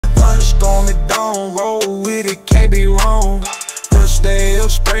Thunderstorm it down, roll with it, can't be wrong. First day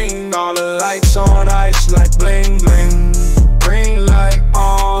of spring, all the lights on ice like bling bling. Bring like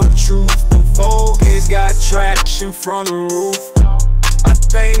all the truth. The fogies got traction from the roof. I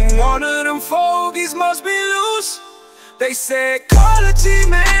think one of them fogies must be loose. They said call a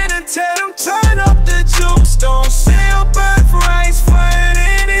G-man and tell them turn up the juice. Don't sell birthrights, fun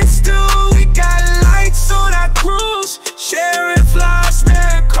in it stew. We got lights on our cruise, sharing flies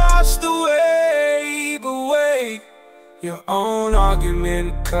there across the way. But wait, your own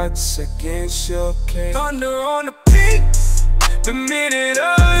argument cuts against your case. Thunder on the peak, the minute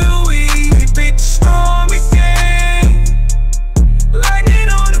of the week. We beat the storm again, lightning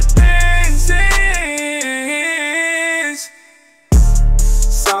on the Benz.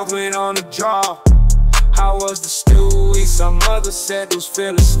 South wind on the draw. How was the stew? Some others said those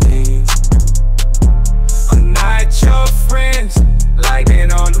Philistines are not your friends.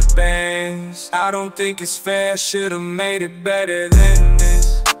 Lightning on the Benz. I don't think it's fair, should've made it better than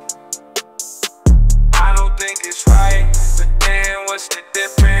this. I don't think it's right, but then what's the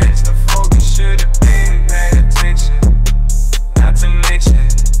difference? The focus should've been paying attention. Not to mention,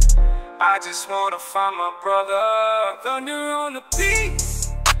 I just wanna find my brother. Thunder on the peak,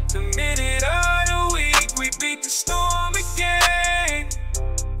 the minute of the week. We beat the storm again,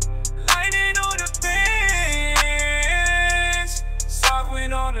 lightning on the Benz. Soft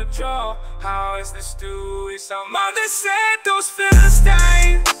wind on the draw. How is the stew? Some others said those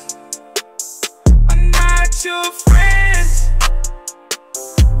Philistines are not your friends.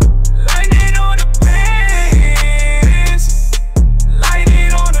 Lightning on the Benz,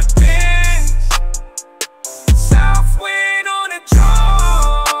 lightning on the Benz. South wind on the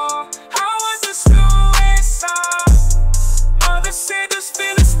draw. How was the stew? Others said those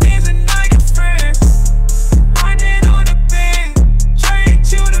Philistines are not your friends. Lightning on the Benz. Trade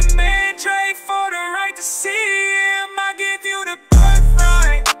to the man, trade for the right to see him. I give you the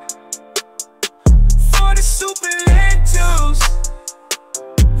birthright for the super lentils.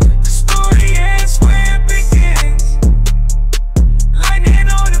 The story ends where it begins. Lightning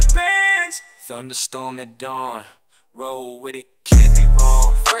on the Benz. Thunderstorm at dawn, roll with it, can't be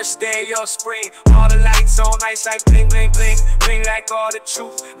wrong. First day of spring, all the lights on ice like bling bling bling. Bling like all the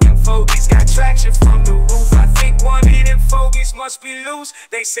truth. Them fogies got traction from the roof. I think one of them fogies must be loose.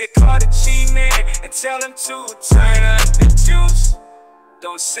 They said call the G-man and tell him to turn up the juice.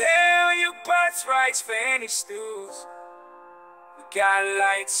 Don't sell your birthrights for any stews. We got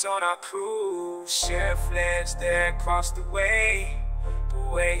lights on our cruise, share flares there across the way.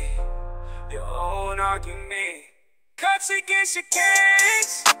 But wait, your own argument cuts against your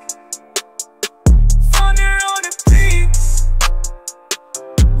case. Thunder